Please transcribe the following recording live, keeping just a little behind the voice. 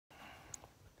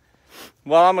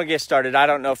Well, I'm gonna get started. I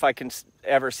don't know if I can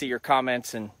ever see your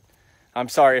comments, and I'm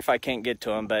sorry if I can't get to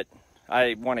them, but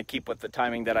I want to keep with the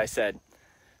timing that I said.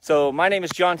 So my name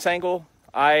is John Sangle.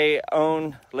 I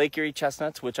own Lake Erie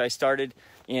Chestnuts, which I started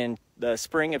in the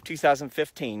spring of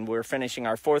 2015. We're finishing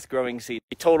our 4th growing season.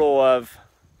 A total of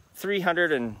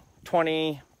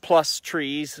 320 plus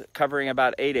trees covering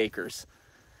about 8 acres.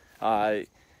 A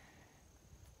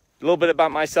little bit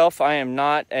about myself. I am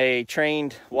not a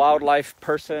trained wildlife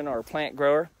person or plant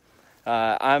grower.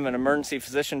 I'm an emergency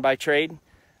physician by trade,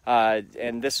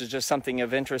 and this is just something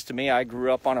of interest to me. I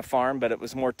grew up on a farm, but it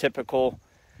was more typical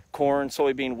corn,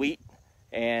 soybean, wheat,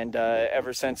 and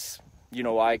ever since, you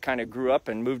know, I kind of grew up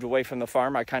and moved away from the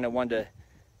farm, I kind of wanted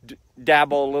to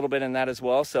dabble a little bit in that as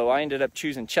well. So I ended up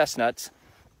choosing chestnuts.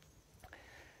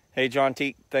 Hey, John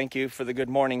Teak, thank you for the good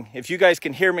morning. If you guys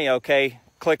can hear me okay,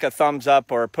 click a thumbs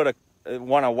up or put a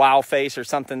wow face or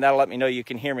something. That'll let me know you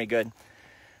can hear me good.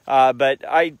 But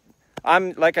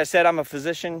I'm like I said, I'm a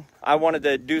physician. I wanted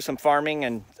to do some farming,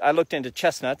 and I looked into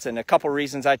chestnuts, and a couple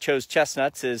reasons I chose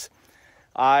chestnuts is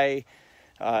I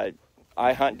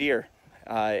hunt deer,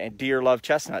 and deer love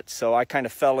chestnuts. So I kind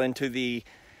of fell into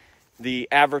the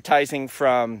advertising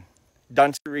from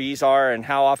Dunst trees are and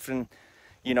how often,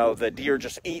 you know, the deer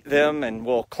just eat them and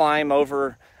will climb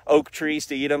over oak trees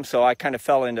to eat them. So I kind of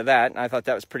fell into that, and I thought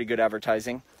that was pretty good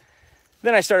advertising.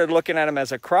 Then I started looking at them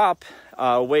as a crop,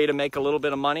 a way to make a little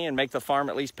bit of money and make the farm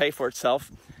at least pay for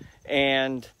itself.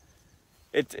 And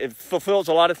it fulfills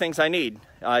a lot of things I need.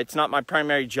 It's not my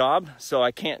primary job, so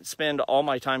I can't spend all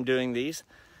my time doing these.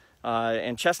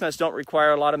 And chestnuts don't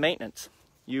require a lot of maintenance.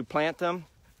 You plant them,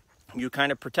 you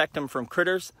kind of protect them from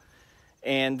critters,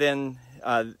 and then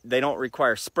they don't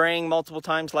require spraying multiple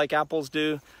times like apples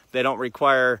do. They don't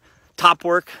require top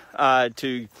work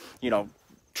to, you know,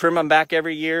 trim them back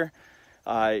every year,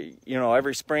 you know,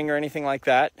 every spring or anything like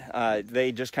that.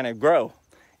 They just kind of grow.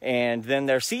 And then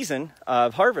their season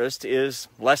of harvest is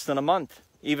less than a month,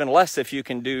 even less if you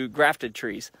can do grafted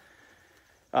trees.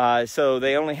 So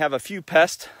they only have a few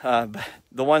pests.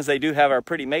 The ones they do have are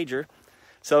pretty major.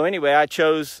 So anyway, I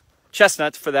chose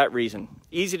chestnuts for that reason.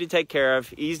 Easy to take care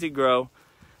of, easy to grow.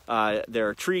 They're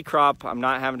a tree crop. I'm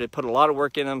not having to put a lot of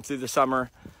work in them through the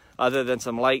summer other than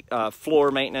some light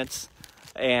floor maintenance.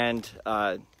 And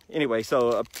anyway,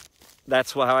 so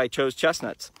that's how I chose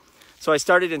chestnuts. So I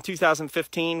started in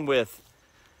 2015 with,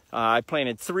 I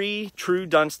planted 3 true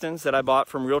Dunstans that I bought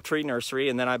from Real Tree Nursery,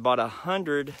 and then I bought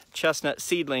 100 chestnut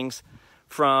seedlings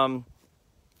from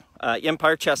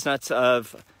Empire Chestnuts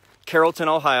of Carrollton,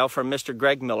 Ohio, from Mr.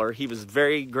 Greg Miller. He was a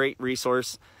very great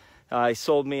resource. He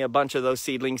sold me a bunch of those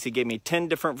seedlings. He gave me 10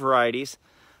 different varieties.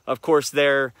 Of course,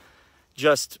 they're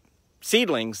just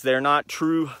seedlings. They're not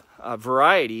true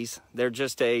varieties. They're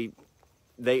just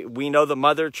we know the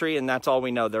mother tree, and that's all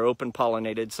we know. They're open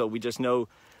pollinated, so we just know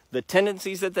the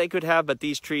tendencies that they could have, but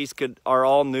these trees are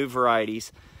all new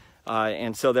varieties,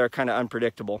 and so they're kind of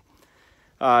unpredictable.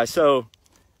 So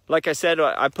like I said,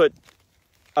 I put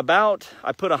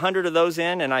 100 of those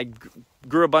in, and I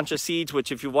grew a bunch of seeds,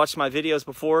 which if you watched my videos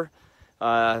before,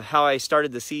 how I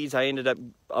started the seeds, I ended up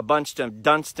a bunch of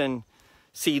Dunstan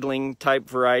seedling type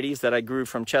varieties that I grew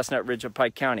from Chestnut Ridge of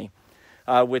Pike County,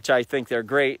 which I think they're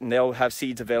great, and they'll have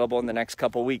seeds available in the next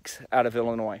couple weeks out of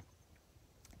Illinois.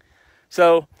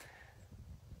 So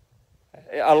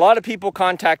a lot of people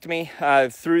contact me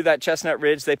through that Chestnut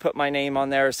Ridge. They put my name on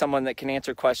there as someone that can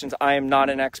answer questions. I am not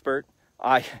an expert.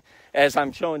 As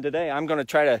I'm showing today, I'm going to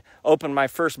try to open my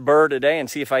first burr today and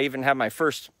see if I even have my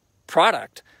first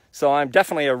product. So I'm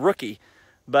definitely a rookie,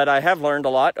 but I have learned a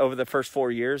lot over the first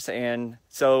 4 years. And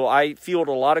so I field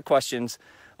a lot of questions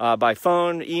by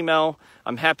phone, email.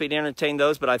 I'm happy to entertain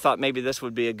those, but I thought maybe this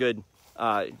would be a good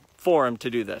forum to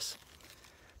do this.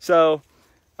 So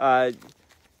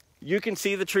you can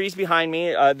see the trees behind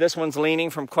me. This one's leaning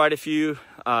from quite a few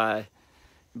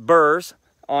burrs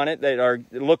on it that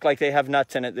look like they have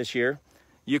nuts in it this year.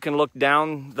 You can look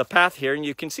down the path here, and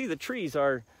you can see the trees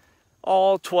are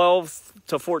all 12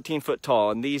 to 14 foot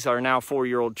tall, and these are now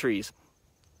 4-year-old trees.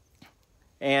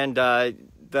 And a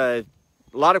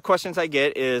lot of questions I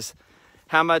get is,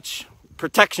 how much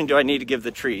protection do I need to give the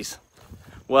trees?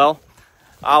 Well,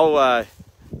 I'll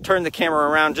turn the camera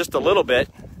around just a little bit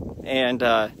and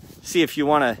see if you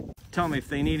want to tell me if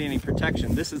they need any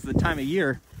protection. This is the time of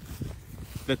year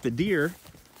that the deer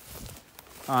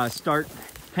start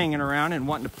hanging around and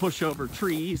wanting to push over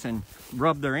trees and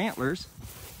rub their antlers.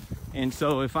 And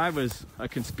so if I was a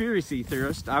conspiracy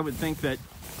theorist, I would think that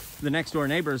the next door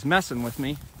neighbor is messing with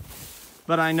me,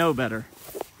 but I know better.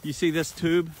 You see this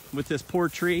tube with this poor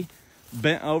tree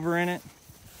bent over in it?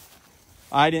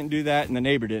 I didn't do that, and the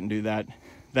neighbor didn't do that.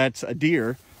 that's a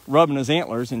deer rubbing his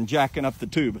antlers and jacking up the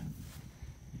tube.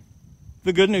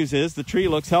 The good news is the tree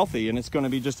looks healthy, and it's going to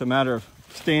be just a matter of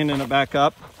standing it back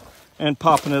up and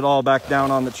popping it all back down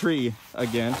on the tree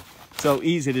again. So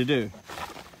easy to do.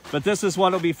 But this is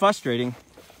what will be frustrating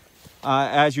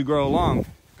as you grow along,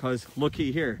 because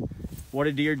looky here. What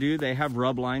do deer do? They have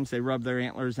rub lines. They rub their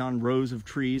antlers on rows of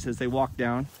trees as they walk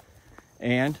down.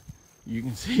 And you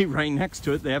can see right next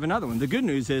to it, they have another one. The good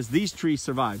news is these trees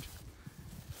survived.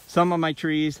 Some of my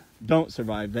trees don't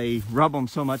survive. They rub them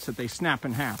so much that they snap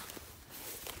in half,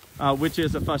 which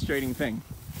is a frustrating thing.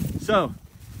 So,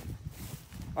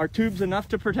 are tubes enough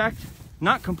to protect?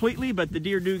 Not completely, but the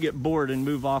deer do get bored and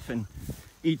move off and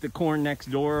eat the corn next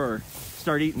door, or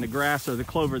start eating the grass or the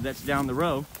clover that's down the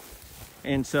row.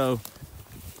 And so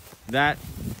that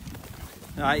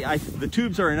the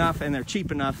tubes are enough, and they're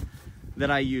cheap enough that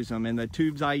I use them. And the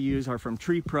tubes I use are from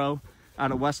Tree Pro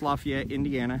out of West Lafayette,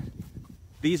 Indiana.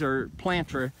 These are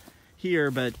Plantra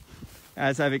here, but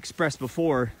as I've expressed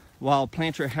before, while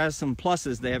Plantra has some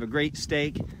pluses, they have a great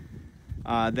stake.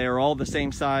 They're all the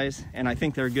same size, and I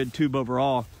think they're a good tube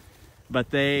overall,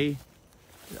 but they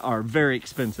are very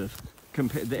expensive,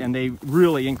 and they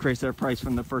really increased their price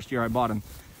from the first year I bought them.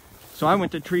 So I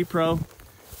went to Tree Pro,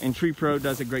 and Tree Pro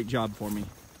does a great job for me.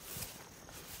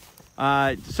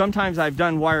 Sometimes I've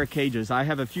done wire cages. I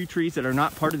have a few trees that are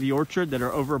not part of the orchard that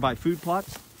are over by food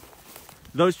plots.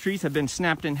 Those trees have been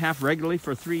snapped in half regularly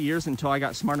for 3 years until I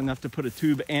got smart enough to put a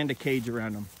tube and a cage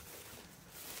around them.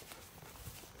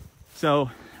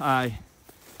 So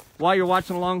while you're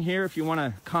watching along here, if you want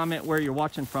to comment where you're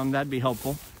watching from, that'd be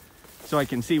helpful so I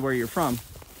can see where you're from.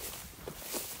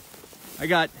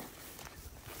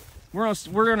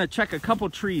 We're gonna check a couple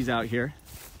trees out here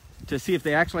to see if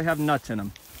they actually have nuts in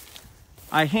them.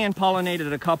 I hand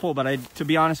pollinated a couple, but to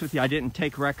be honest with you, I didn't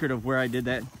take record of where I did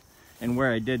that and where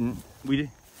I didn't. We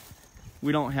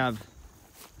don't have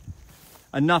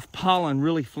enough pollen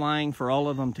really flying for all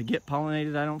of them to get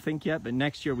pollinated, I don't think yet, but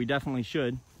next year we definitely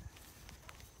should.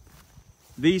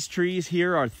 These trees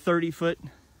here are 30 foot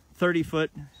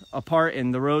apart,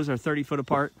 and the rows are 30 foot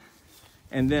apart.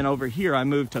 And then over here I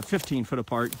moved to 15 foot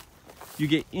apart. You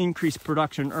get increased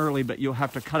production early, but you'll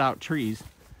have to cut out trees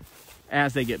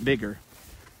as they get bigger.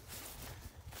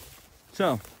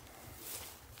 So,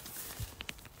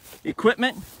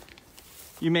 equipment.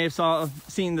 You may have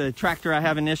seen the tractor I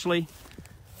have initially.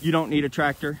 You don't need a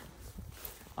tractor.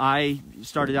 I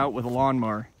started out with a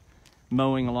lawnmower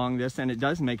mowing along this, and it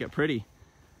does make it pretty.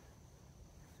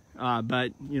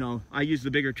 But, you know, I use the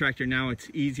bigger tractor now.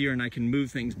 It's easier and I can move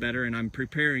things better, and I'm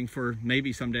preparing for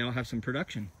maybe someday I'll have some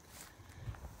production.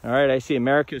 All right, I see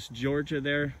Americus, Georgia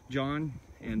there, John,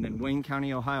 and then Wayne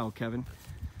County, Ohio, Kevin.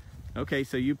 Okay,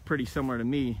 so you're pretty similar to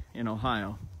me in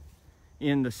Ohio.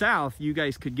 In the South, you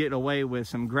guys could get away with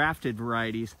some grafted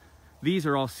varieties. These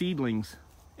are all seedlings.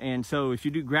 And so if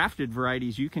you do grafted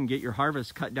varieties, you can get your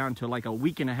harvest cut down to like a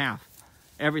week and a half.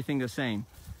 Everything the same.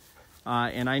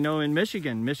 And I know in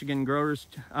Michigan Growers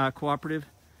Cooperative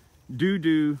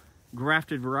do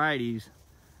grafted varieties.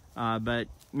 But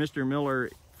Mr. Miller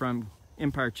from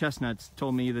Empire Chestnuts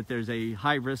told me that there's a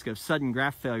high risk of sudden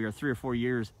graft failure 3 or 4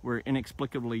 years where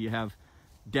inexplicably you have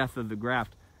death of the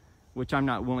graft, which I'm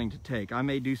not willing to take. I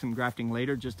may do some grafting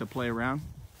later just to play around.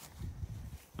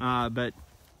 And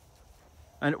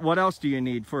what else do you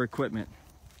need for equipment?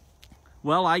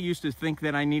 Well, I used to think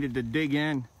that I needed to dig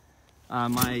in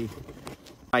my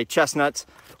chestnuts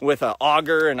with an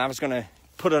auger, and I was going to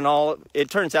put an all.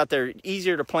 It turns out they're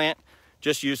easier to plant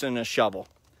just using a shovel.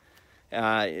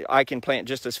 I can plant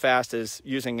just as fast as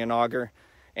using an auger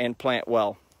and plant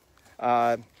well.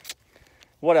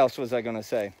 What else was I going to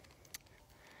say?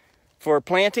 For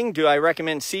planting, do I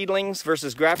recommend seedlings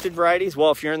versus grafted varieties? Well,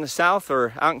 if you're in the South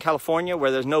or out in California where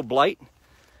there's no blight,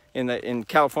 in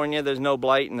California there's no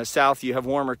blight. In the South you have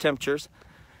warmer temperatures,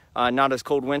 not as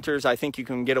cold winters. I think you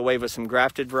can get away with some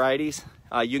grafted varieties.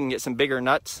 You can get some bigger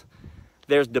nuts.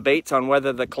 There's debates on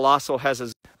whether the Colossal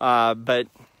has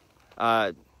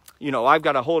you know, I've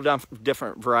got a whole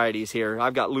different varieties here.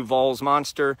 I've got Luval's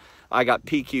Monster, I got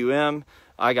PQM,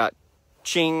 I got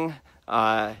Ching,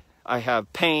 I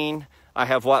have Payne, I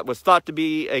have what was thought to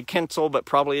be a Kensel, but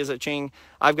probably is a Ching.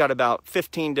 I've got about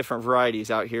 15 different varieties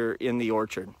out here in the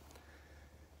orchard.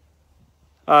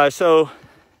 So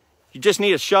you just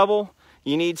need a shovel,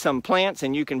 you need some plants,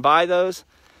 and you can buy those,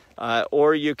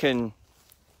 or you can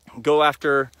go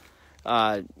after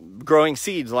growing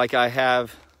seeds like I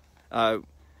have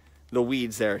the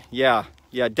weeds there. Yeah,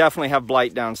 definitely have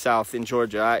blight down south in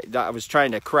Georgia. I was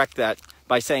trying to correct that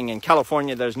by saying in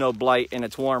California there's no blight and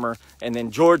it's warmer, and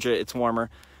then Georgia it's warmer,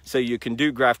 so you can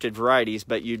do grafted varieties,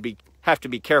 but you'd be have to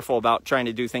be careful about trying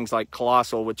to do things like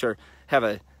colossal, which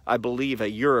have I believe, a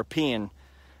European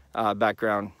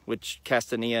background, which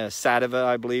Castanea sativa,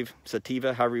 I believe,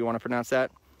 sativa, however you want to pronounce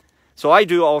that. So I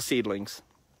do all seedlings.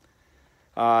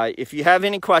 If you have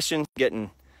any questions,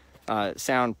 getting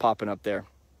sound popping up there.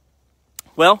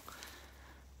 Well,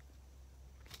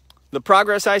 the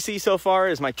progress I see so far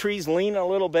is my trees lean a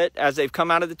little bit as they've come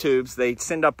out of the tubes. They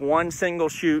send up one single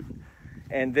shoot,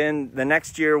 and then the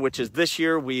next year, which is this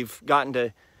year, we've gotten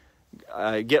to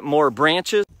get more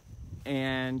branches.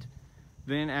 And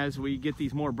then as we get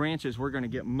these more branches, we're going to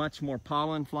get much more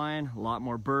pollen flying, a lot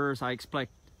more burrs. I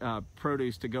expect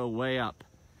produce to go way up.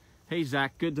 Hey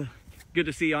Zach, good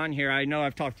to see you on here. I know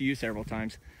I've talked to you several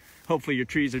times. Hopefully your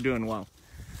trees are doing well.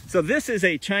 So this is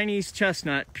a Chinese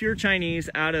chestnut, pure Chinese,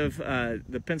 out of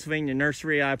the Pennsylvania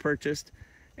nursery I purchased.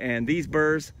 And these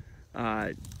burrs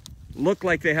look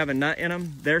like they have a nut in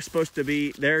them.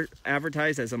 They're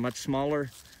advertised as a much smaller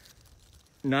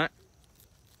nut.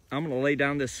 I'm gonna lay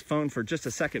down this phone for just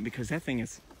a second because that thing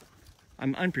is,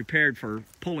 I'm unprepared for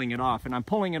pulling it off. And I'm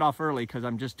pulling it off early because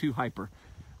I'm just too hyper.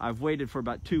 I've waited for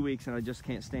about 2 weeks and I just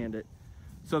can't stand it.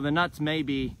 So the nuts may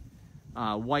be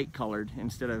white colored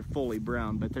instead of fully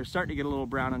brown, but they're starting to get a little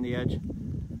brown on the edge.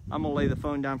 I'm gonna lay the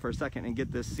phone down for a second and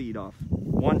get this seed off.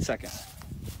 1 second.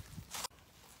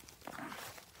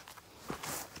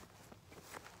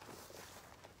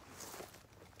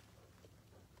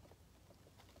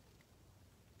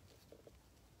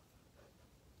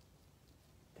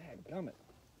 Dadgummit.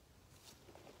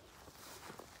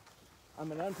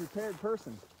 I'm an unprepared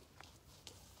person.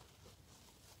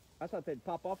 I thought they'd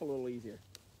pop off a little easier.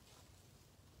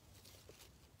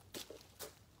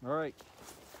 All right.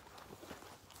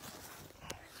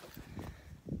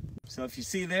 So if you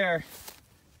see there,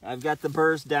 I've got the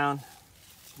burrs down.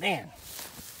 Man.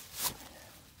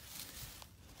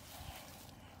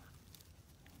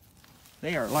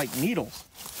 They are like needles.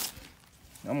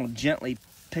 I'm gonna gently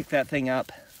pick that thing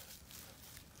up.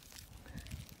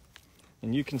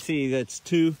 And you can see that's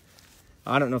two,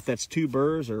 I don't know if that's two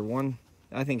burrs or one,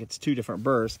 I think it's two different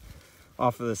burrs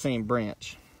off of the same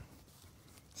branch.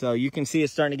 So you can see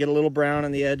it's starting to get a little brown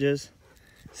on the edges.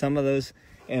 Some of those,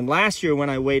 and last year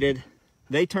when I waited,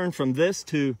 they turned from this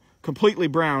to completely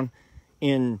brown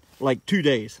in like 2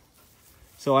 days.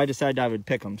 So I decided I would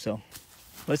pick them. So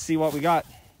let's see what we got.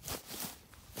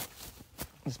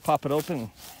 Let's pop it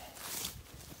open.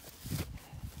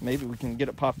 Maybe we can get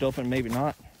it popped open, maybe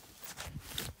not.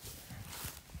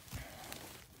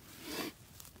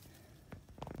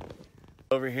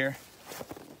 Over here.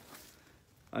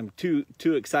 I'm too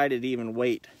excited to even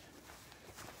wait.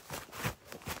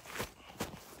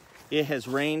 It has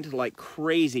rained like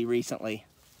crazy recently.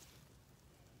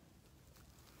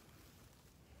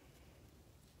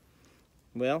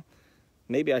 Well,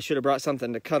 maybe I should have brought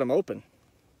something to cut them open.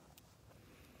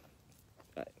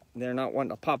 They're not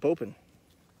wanting to pop open.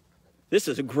 This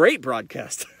is a great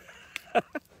broadcast.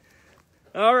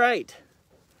 All right.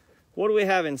 What do we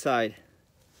have inside?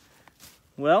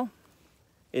 Well,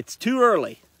 it's too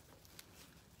early.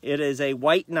 It is a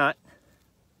white nut.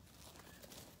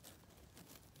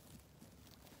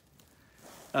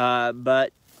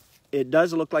 But it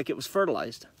does look like it was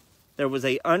fertilized. There was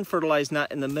an unfertilized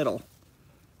nut in the middle.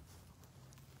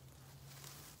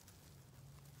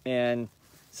 And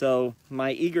so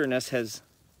my eagerness has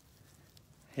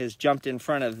jumped in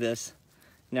front of this.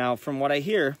 Now, from what I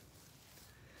hear,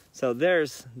 so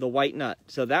there's the white nut.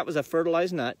 So that was a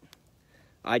fertilized nut.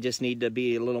 I just need to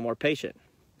be a little more patient.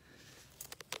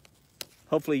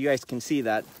 Hopefully you guys can see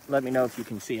that. Let me know if you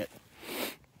can see it.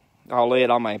 I'll lay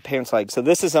it on my pants leg. So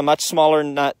this is a much smaller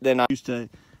nut than I'm used to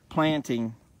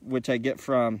planting, which I get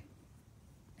from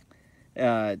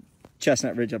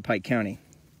Chestnut Ridge of Pike County.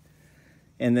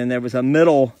 And then there was a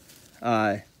middle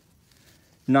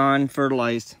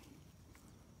non-fertilized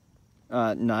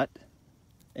nut,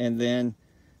 and then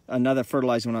another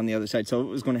fertilized one on the other side. So it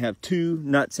was going to have two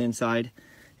nuts inside,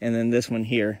 and then this one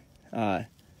here.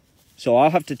 So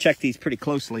I'll have to check these pretty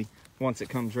closely once it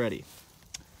comes ready.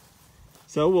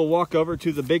 So we'll walk over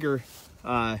to the bigger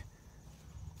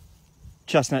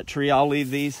chestnut tree. I'll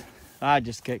leave these. I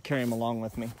just carry them along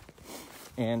with me.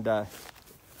 And I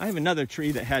have another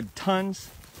tree that had tons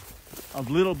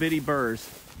of little bitty burrs.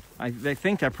 They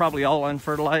think they're probably all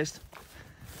unfertilized.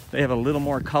 They have a little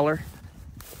more color.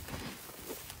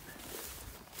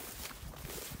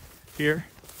 Here.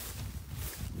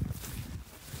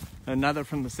 Another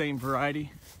from the same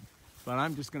variety. But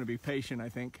I'm just going to be patient, I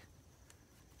think,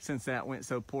 since that went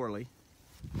so poorly.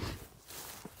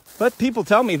 But people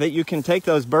tell me that you can take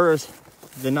those burrs,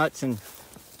 the nuts, and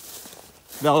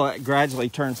they'll gradually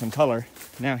turn some color.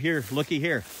 Now here, looky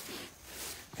here.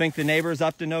 Think the neighbor's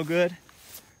up to no good?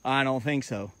 I don't think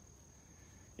so.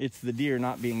 It's the deer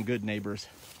not being good neighbors.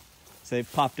 So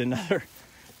they've popped another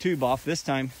tube off. This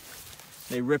time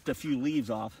they ripped a few leaves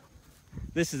off.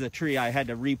 This is a tree I had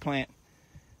to replant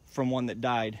from one that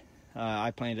died.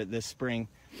 I planted it this spring.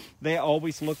 They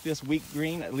always look this weak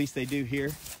green, at least they do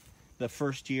here, the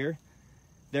first year.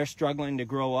 They're struggling to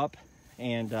grow up,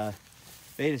 and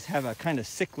they just have a kind of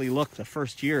sickly look the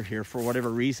first year here for whatever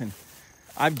reason.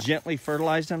 I've gently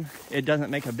fertilized them. It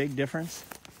doesn't make a big difference.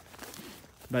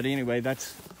 But anyway,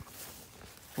 that's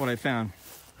what I found.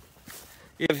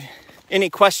 If you have any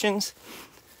questions,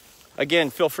 again,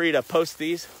 feel free to post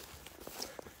these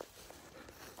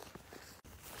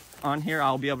on here.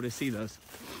 I'll be able to see those.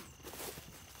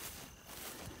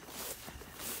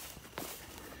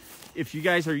 If you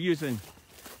guys are using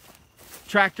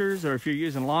tractors or if you're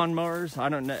using lawnmowers, I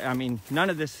don't know. I mean, none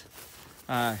of this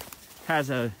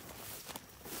has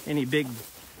any big,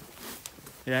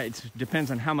 yeah, it depends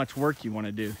on how much work you want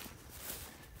to do.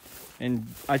 And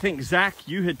I think, Zach,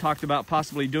 you had talked about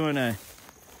possibly doing a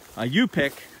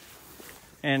U-pick,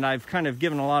 and I've kind of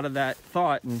given a lot of that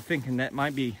thought and thinking that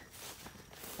might be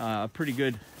a pretty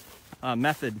good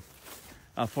method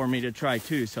for me to try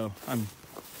too. So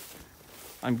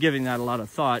I'm giving that a lot of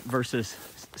thought versus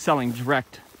selling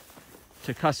direct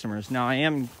to customers. Now I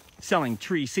am selling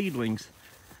tree seedlings.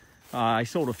 I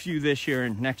sold a few this year,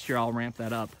 and next year I'll ramp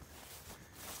that up.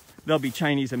 They'll be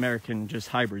Chinese American, just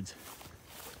hybrids.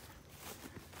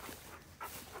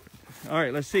 All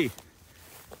right, let's see.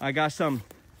 I got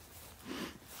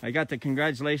the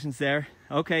congratulations there.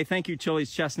 Okay, thank you,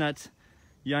 Chili's Chestnuts.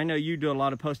 Yeah, I know you do a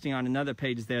lot of posting on another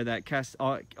page there that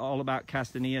all about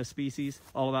Castanea species,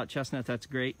 all about chestnuts. That's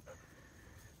great.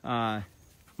 My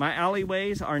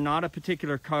alleyways are not a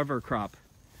particular cover crop.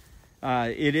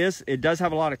 It does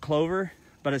have a lot of clover,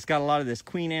 but it's got a lot of this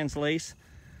Queen Anne's lace.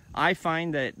 I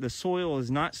find that the soil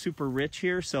is not super rich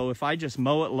here, so if I just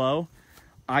mow it low,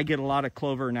 I get a lot of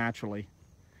clover naturally.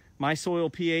 My soil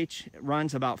pH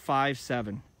runs about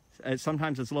 5.7.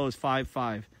 Sometimes as low as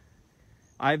 5.5.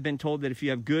 I've been told that if you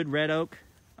have good red oak,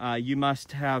 you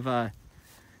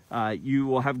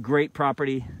will have great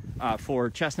property for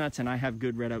chestnuts, and I have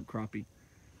good red oak crappie.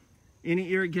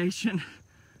 Any irrigation?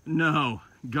 No.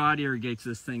 God irrigates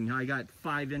this thing. I got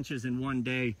 5 inches in one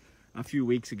day a few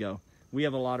weeks ago. We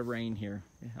have a lot of rain here.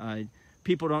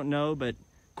 People don't know, but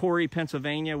Corey,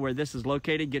 Pennsylvania, where this is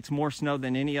located, gets more snow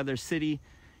than any other city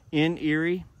in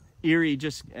Erie. Erie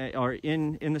just, or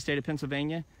in the state of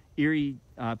Pennsylvania. Erie,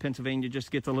 Pennsylvania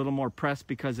just gets a little more press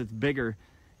because it's bigger,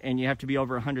 and you have to be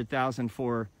over 100,000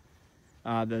 for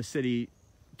the city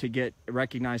to get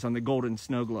recognized on the Golden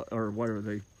Snow Globe, or whatever,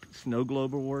 the Snow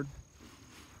Globe Award.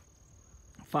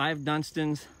 5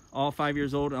 Dunstans, all 5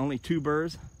 years old, only 2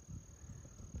 burrs.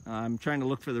 I'm trying to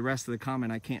look for the rest of the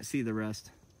comment. I can't see the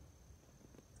rest.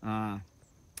 I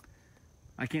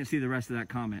can't see the rest of that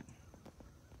comment.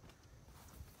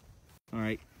 All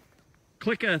right.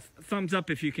 Click a thumbs up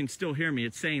if you can still hear me.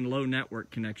 It's saying low network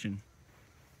connection.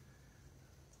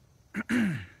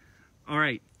 All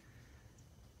right.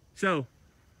 So,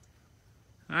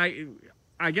 I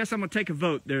guess I'm going to take a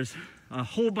vote. There's a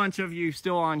whole bunch of you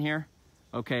still on here.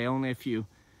 Okay, only a few.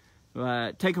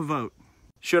 Take a vote.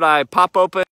 Should I pop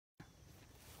open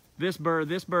this burr?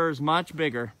 This burr is much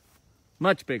bigger.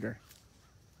 Much bigger.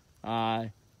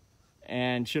 And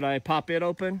should I pop it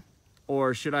open?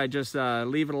 Or should I just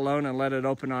leave it alone and let it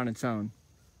open on its own?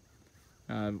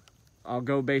 I'll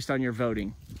go based on your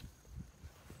voting.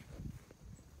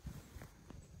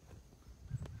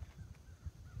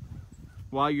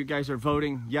 While you guys are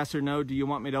voting, yes or no, do you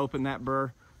want me to open that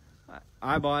burr?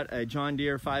 I bought a John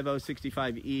Deere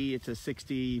 5065E. It's a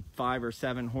 65 or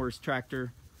 7 horse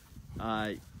tractor.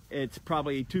 It's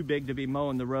probably too big to be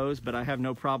mowing the rows, but I have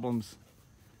no problems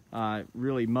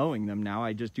really mowing them now.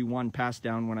 I just do one pass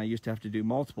down when I used to have to do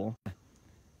multiple.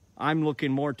 I'm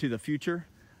looking more to the future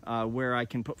where I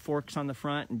can put forks on the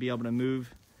front and be able to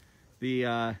move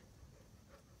the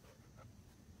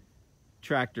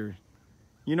tractor.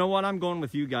 You know what? I'm going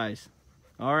with you guys.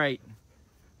 All right.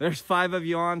 There's 5 of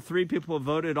you on. 3 people have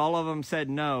voted. All of them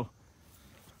said no.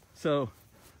 So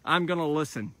I'm going to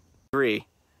listen. 3.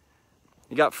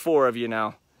 You got 4 of you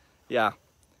now. Yeah.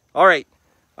 All right.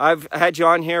 I've had you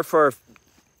on here for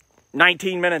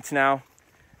 19 minutes now.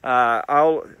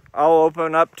 I'll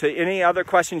open up to any other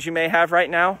questions you may have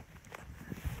right now.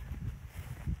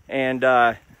 And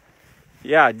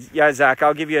yeah, Zach,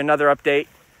 I'll give you another update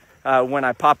when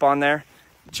I pop on there.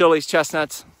 Chili's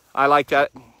Chestnuts, I like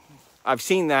that. I've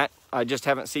seen that. I just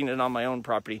haven't seen it on my own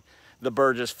property. The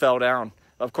burr just fell down.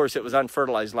 Of course, it was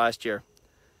unfertilized last year.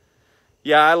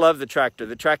 Yeah, I love the tractor.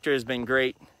 The tractor has been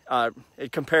great.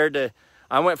 It compared to,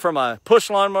 I went from a push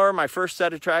lawnmower, my first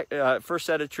set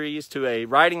of trees, to a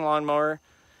riding lawnmower,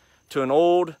 to an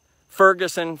old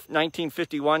Ferguson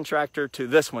 1951 tractor, to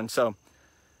this one. So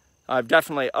I've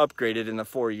definitely upgraded in the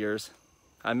 4 years.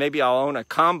 Maybe I'll own a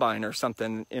combine or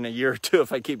something in a year or two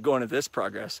if I keep going at this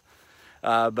progress.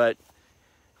 But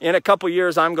in a couple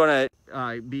years, I'm going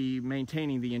to be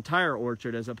maintaining the entire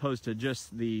orchard as opposed to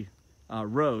just the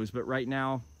rows. But right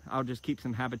now, I'll just keep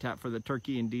some habitat for the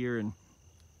turkey and deer and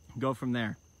go from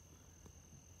there.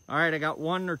 All right, I got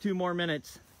 1 or 2 more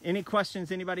minutes. Any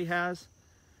questions anybody has,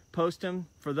 post them.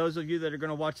 For those of you that are going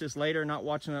to watch this later, not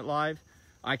watching it live,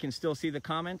 I can still see the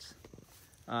comments.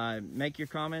 Make your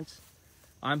comments.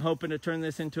 I'm hoping to turn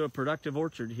this into a productive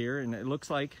orchard here, and it looks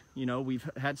like, you know, we've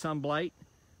had some blight,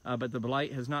 but the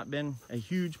blight has not been a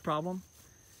huge problem.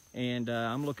 And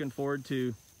I'm looking forward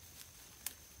to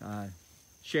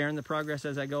sharing the progress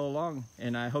as I go along.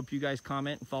 And I hope you guys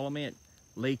comment and follow me at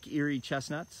Lake Erie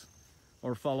Chestnuts,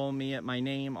 or follow me at my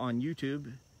name on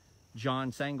YouTube,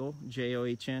 John Sangl,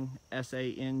 Johnsangl.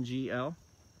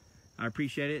 I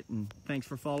appreciate it, and thanks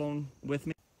for following with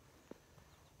me.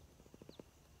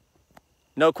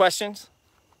 No questions?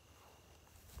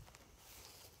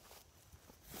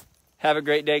 Have a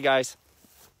great day, guys.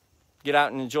 Get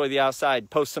out and enjoy the outside.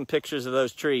 Post some pictures of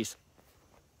those trees.